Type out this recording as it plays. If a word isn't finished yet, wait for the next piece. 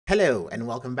Hello and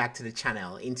welcome back to the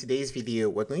channel. In today's video,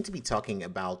 we're going to be talking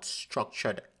about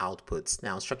structured outputs.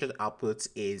 Now, structured outputs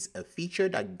is a feature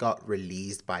that got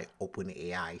released by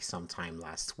OpenAI sometime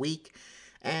last week.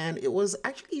 And it was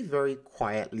actually very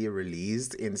quietly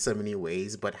released in so many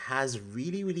ways, but has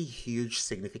really huge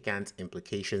significant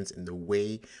implications in the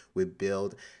way we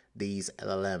build these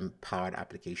LLM powered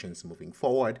applications moving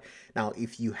forward. Now,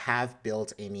 if you have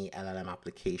built any LLM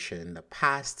application in the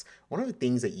past, one of the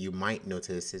things that you might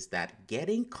notice is that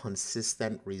getting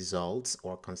consistent results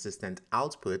or consistent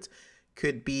output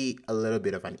could be a little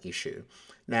bit of an issue.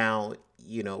 Now,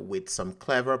 with some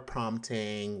clever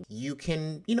prompting, you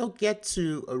can, get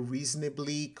to a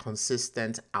reasonably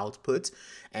consistent output.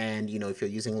 And, if you're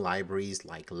using libraries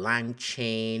like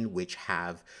LangChain, which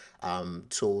have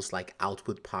tools like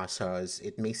output parsers,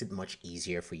 it makes it much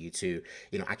easier for you to,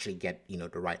 actually get,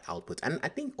 the right output. And I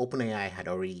think OpenAI had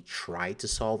already tried to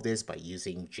solve this by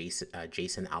using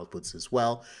JSON outputs as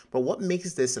well. But what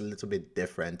makes this a little bit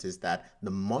different is that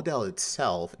the model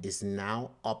itself is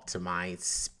now optimized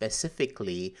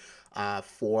specifically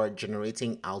for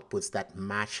generating outputs that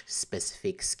match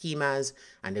specific schemas,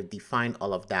 and they've defined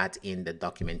all of that in the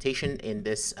documentation in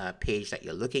this page that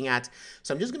you're looking at.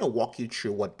 So I'm just going to walk you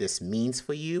through what this means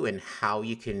for you and how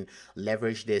you can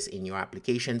leverage this in your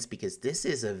applications, because this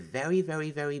is a very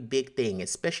big thing,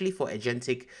 especially for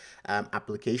agentic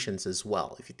applications as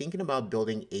well. If you're thinking about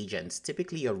building agents,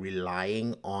 typically you're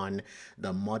relying on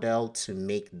the model to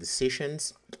make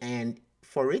decisions, and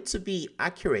for it to be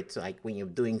accurate, like when you're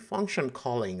doing function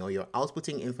calling or you're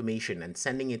outputting information and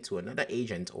sending it to another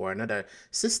agent or another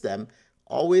system,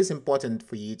 always important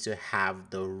for you to have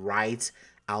the right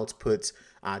output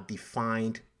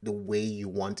defined the way you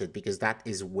want it, because that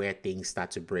is where things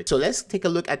start to break. So let's take a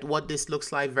look at what this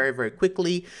looks like very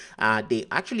quickly. They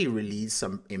actually released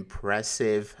some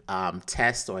impressive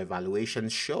tests or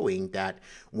evaluations showing that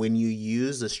when you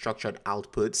use the structured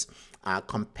outputs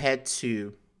compared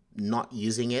to not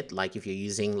using it, like if you're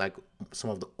using like some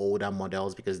of the older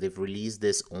models, because they've released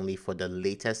this only for the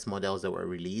latest models that were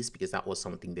released, because that was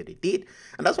something that they did.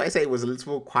 And that's why I say it was a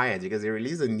little quiet, because they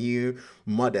released a new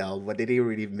model but they didn't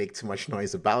really make too much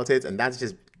noise about it, and that's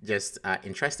just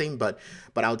interesting. But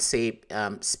I would say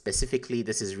specifically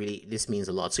this means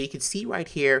a lot. So you can see right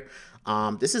here,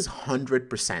 this is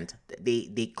 100%.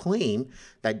 They claim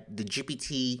that the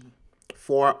GPT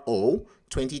 4o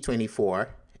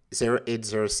 2024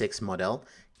 0806 model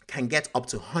can get up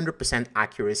to 100%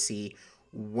 accuracy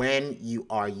when you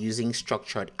are using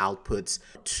structured outputs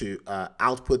to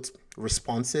output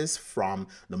responses from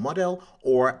the model,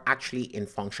 or actually in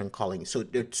function calling. So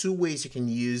there are two ways you can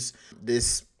use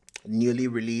this newly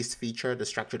released feature, the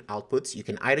structured outputs. You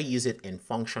can either use it in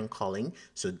function calling,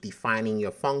 so defining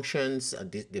your functions,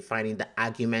 defining the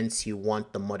arguments you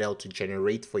want the model to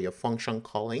generate for your function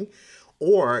calling,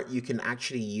 or you can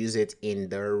actually use it in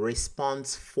the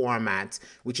response format,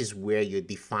 which is where you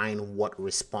define what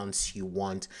response you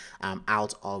want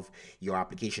out of your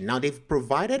application. Now, they've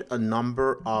provided a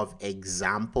number of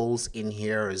examples in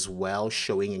here as well,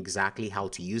 showing exactly how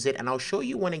to use it. And I'll show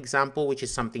you one example, which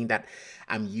is something that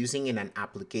I'm using in an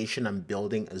application I'm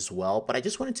building as well. But I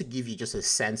just wanted to give you just a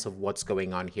sense of what's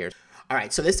going on here. All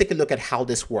right, so let's take a look at how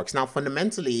this works. Now,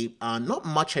 fundamentally, not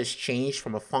much has changed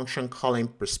from a function calling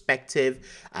perspective.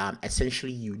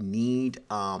 Essentially, you need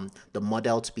the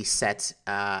model to be set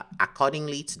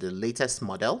accordingly to the latest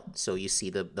model. So you see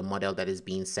the model that is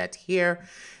being set here.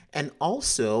 And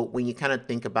also, when you kind of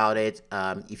think about it,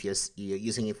 if you're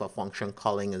using it for function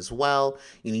calling as well,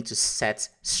 you need to set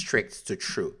strict to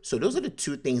true. So those are the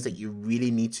two things that you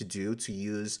really need to do to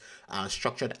use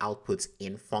structured outputs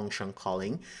in function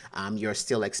calling. You're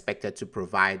still expected to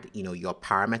provide, your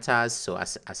parameters. So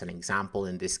as an example,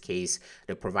 in this case,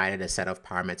 they provided a set of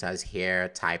parameters here,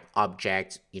 type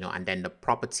object, and then the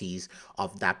properties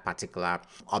of that particular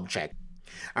object.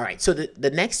 All right, so the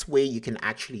next way you can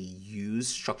actually use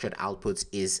structured outputs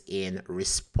is in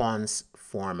response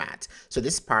format. So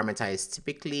this parameter is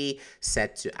typically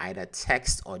set to either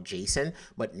text or JSON,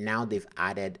 but now they've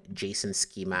added JSON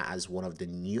schema as one of the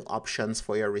new options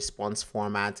for your response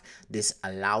format. This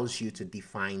allows you to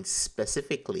define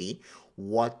specifically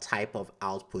what type of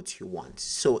output you want.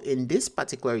 So in this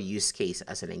particular use case,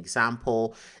 as an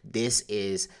example, this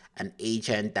is an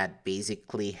agent that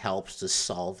basically helps to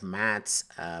solve maths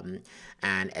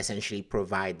and essentially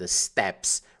provide the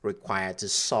steps required to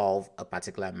solve a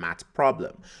particular math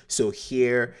problem. So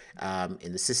here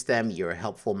in the system, you're a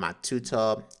helpful math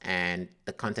tutor, and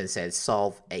the content says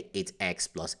solve 8x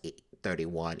plus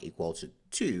 31 equal to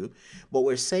 2, but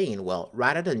we're saying, well,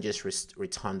 rather than just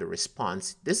return the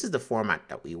response, this is the format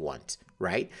that we want,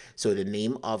 right? So the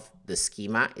name of the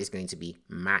schema is going to be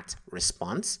mat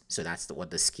response. So that's what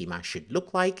the schema should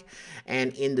look like.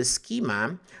 And in the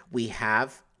schema, we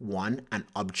have an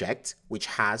object which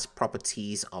has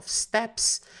properties of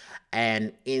steps,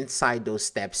 and inside those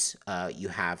steps you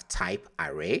have type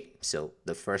array. So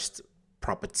the first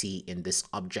property in this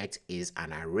object is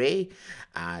an array.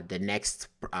 The next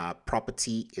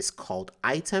property is called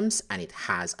items, and it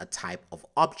has a type of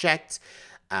object.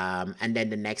 And then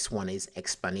the next one is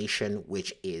explanation,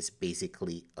 which is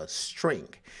basically a string.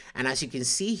 And as you can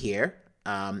see here,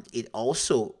 it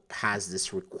also has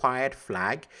this required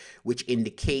flag, which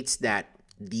indicates that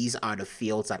these are the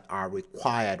fields that are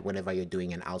required whenever you're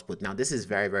doing an output. Now, this is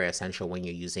very, very essential when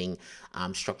you're using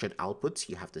structured outputs.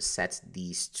 You have to set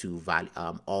these to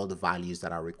all the values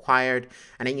that are required.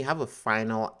 And then you have a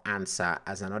final answer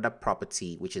as another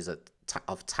property, which is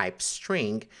of type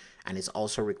string, and it's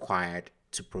also required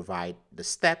to provide the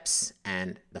steps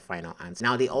and the final answer.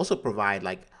 Now, they also provide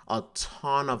like a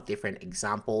ton of different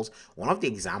examples. One of the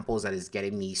examples that is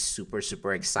getting me super,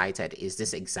 super excited is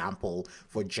this example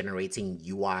for generating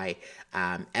UI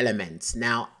elements.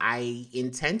 Now, I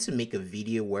intend to make a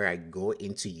video where I go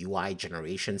into UI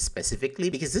generation specifically,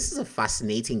 because this is a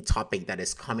fascinating topic that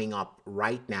is coming up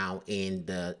right now in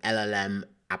the LLM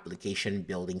application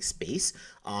building space.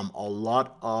 A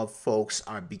lot of folks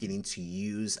are beginning to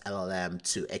use LLM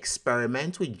to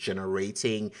experiment with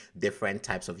generating different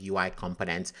types of UI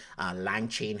components.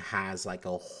 LangChain has like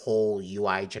a whole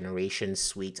UI generation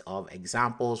suite of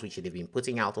examples, which they've been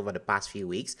putting out over the past few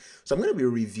weeks. So I'm going to be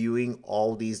reviewing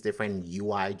all these different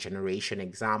UI generation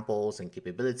examples and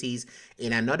capabilities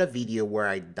in another video where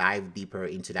I dive deeper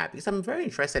into that, because I'm very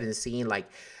interested in seeing like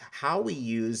how we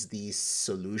use these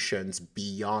solutions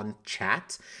beyond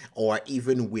chat or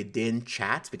even within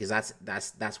chat, because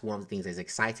that's one of the things that's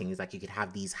exciting, is like you could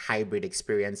have these hybrid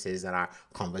experiences that are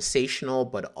conversational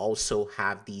but also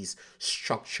have these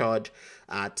structured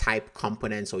type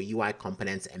components or UI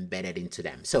components embedded into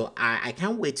them. So I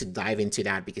can't wait to dive into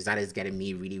that, because that is getting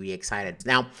me really, really excited.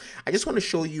 Now, I just want to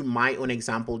show you my own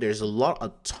example. There's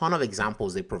a ton of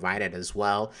examples they provided as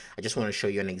well. I just want to show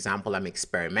you an example I'm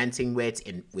experimenting with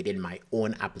within my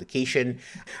own application.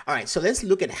 All right, so let's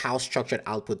look at how structured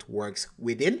output works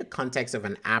within the context of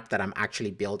an app that I'm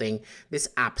actually building. This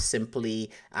app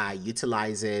simply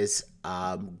utilizes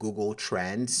Google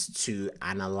Trends to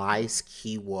analyze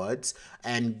keywords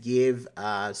and give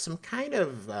some kind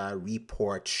of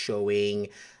report showing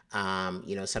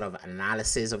sort of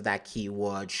analysis of that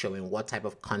keyword, showing what type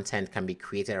of content can be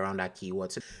created around that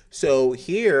keyword. So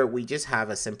here we just have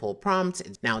a simple prompt.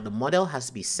 Now the model has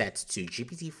to be set to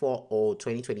GPT-4o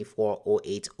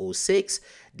 2024-08-06.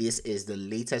 This is the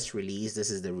latest release.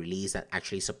 This is the release that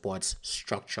actually supports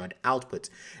structured output.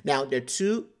 Now there are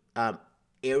two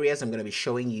areas I'm going to be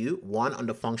showing you. One on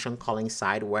the function calling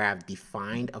side, where I've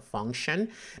defined a function.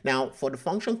 Now for the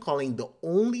function calling, the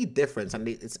only difference, and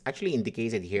it's actually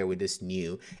indicated here with this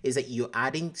new, is that you're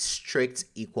adding strict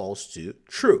equals to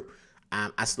true.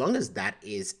 As long as that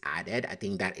is added, I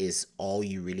think that is all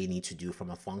you really need to do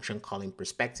from a function calling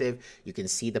perspective. You can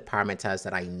see the parameters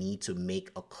that I need to make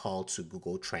a call to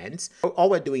Google Trends. All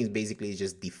we're doing is basically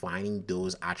just defining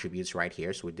those attributes right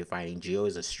here. So we're defining geo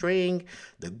is a string,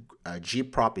 the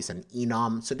gprop is an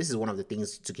enum. So this is one of the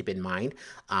things to keep in mind.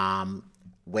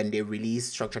 When they release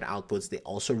structured outputs, they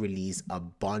also release a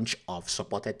bunch of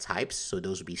supported types. So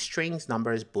those would be strings,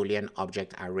 numbers, boolean,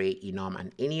 object, array, enum,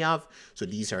 and any of. So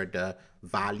these are the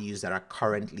values that are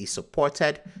currently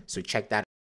supported. So check that.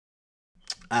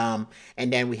 And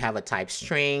then we have a type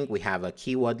string, we have a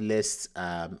keyword list,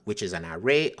 which is an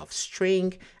array of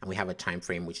string, and we have a time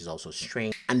frame, which is also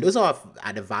string. And those are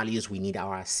the values we need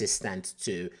our assistant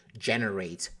to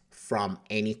generate from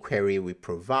any query we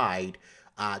provide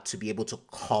to be able to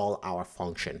call our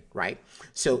function, right?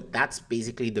 So that's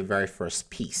basically the very first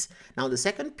piece. Now, the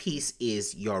second piece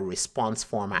is your response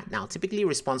format. Now, typically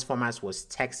response formats was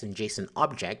text and JSON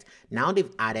object. Now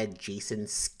they've added JSON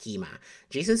schema.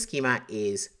 JSON schema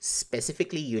is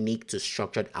specifically unique to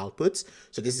structured outputs.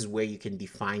 So this is where you can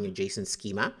define your JSON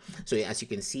schema. So as you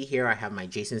can see here, I have my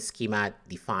JSON schema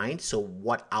defined. So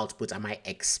what output am I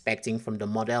expecting from the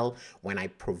model when I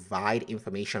provide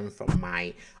information from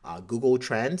my Google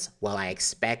Trends? Well, I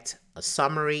expect a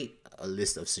summary, a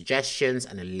list of suggestions,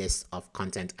 and a list of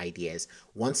content ideas.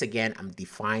 Once again, I'm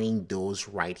defining those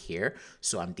right here.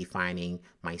 So I'm defining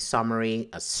my summary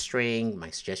as string, my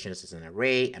suggestions as an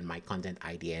array, and my content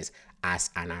ideas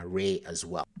as an array as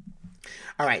well.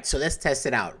 All right, so let's test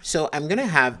it out. So I'm going to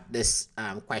have this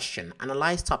question: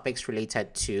 analyze topics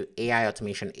related to AI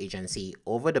automation agency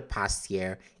over the past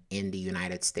year in the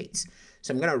United States.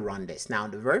 So I'm going to run this. Now,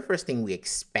 the very first thing we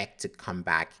expect to come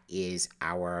back is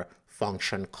our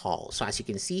function call. So as you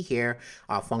can see here,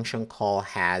 our function call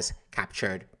has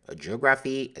captured a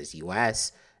geography as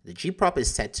US. The gprop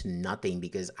is set to nothing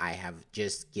because I have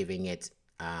just given it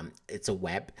it's a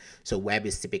web. So web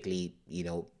is typically,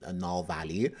 a null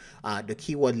value. The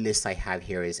keyword list I have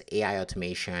here is AI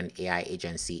automation, AI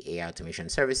agency, AI automation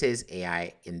services,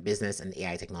 AI in business, and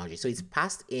AI technology. So it's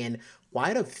passed in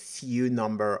quite a few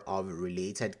number of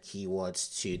related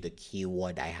keywords to the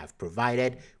keyword I have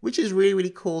provided, which is really,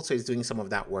 really cool. So it's doing some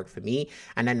of that work for me.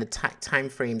 And then the time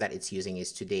frame that it's using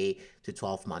is today to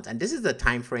 12 months. And this is the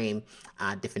time frame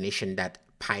definition that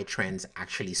PyTrends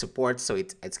actually supports, so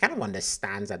it's kind of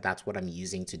understands that that's what I'm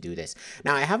using to do this.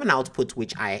 Now I have an output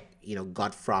which I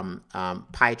got from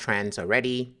PyTrends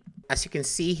already. As you can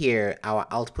see here, our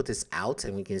output is out,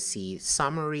 and we can see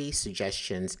summary,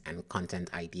 suggestions, and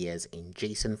content ideas in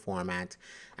JSON format.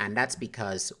 And that's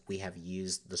because we have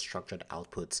used the structured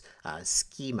outputs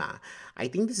schema. I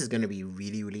think this is going to be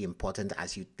really, really important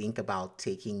as you think about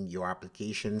taking your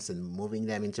applications and moving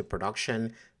them into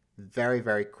production. Very,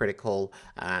 very critical.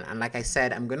 And like I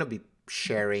said, I'm going to be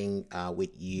sharing with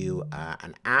you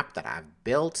an app that I've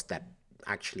built that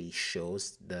actually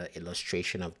shows the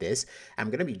illustration of this. I'm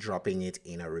going to be dropping it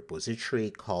in a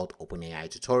repository called OpenAI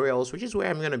Tutorials, which is where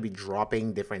I'm going to be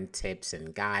dropping different tips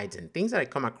and guides and things that I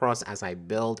come across as I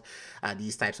build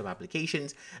these types of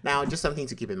applications. Now, just something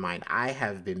to keep in mind, I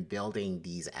have been building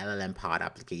these LLM-powered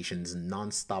applications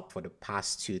nonstop for the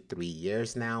past 2-3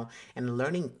 years now, and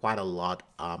learning quite a lot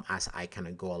as I kind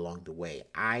of go along the way.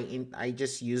 I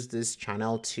just use this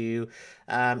channel to,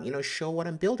 show what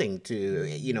I'm building,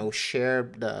 to, share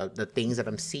the things that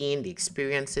I'm seeing, the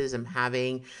experiences I'm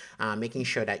having, making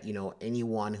sure that,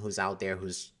 anyone who's out there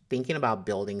who's thinking about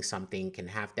building something can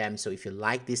have them. So if you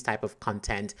like this type of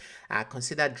content,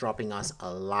 consider dropping us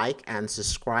a like and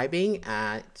subscribing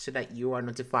so that you are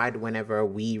notified whenever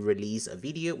we release a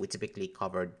video. We typically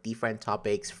cover different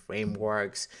topics,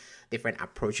 frameworks, different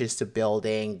approaches to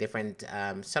building, different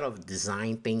sort of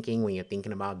design thinking when you're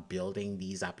thinking about building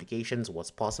these applications,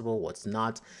 what's possible, what's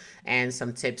not, and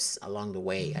some tips along the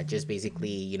way. I just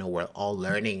basically, we're all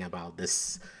learning about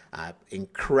this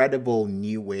incredible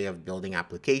new way of building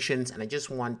applications, and I just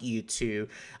want you to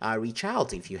reach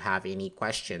out if you have any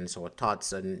questions or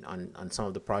thoughts on some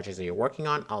of the projects that you're working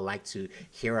on. I'd like to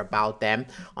hear about them.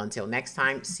 Until next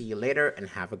time, see you later and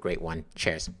have a great one.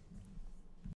 Cheers.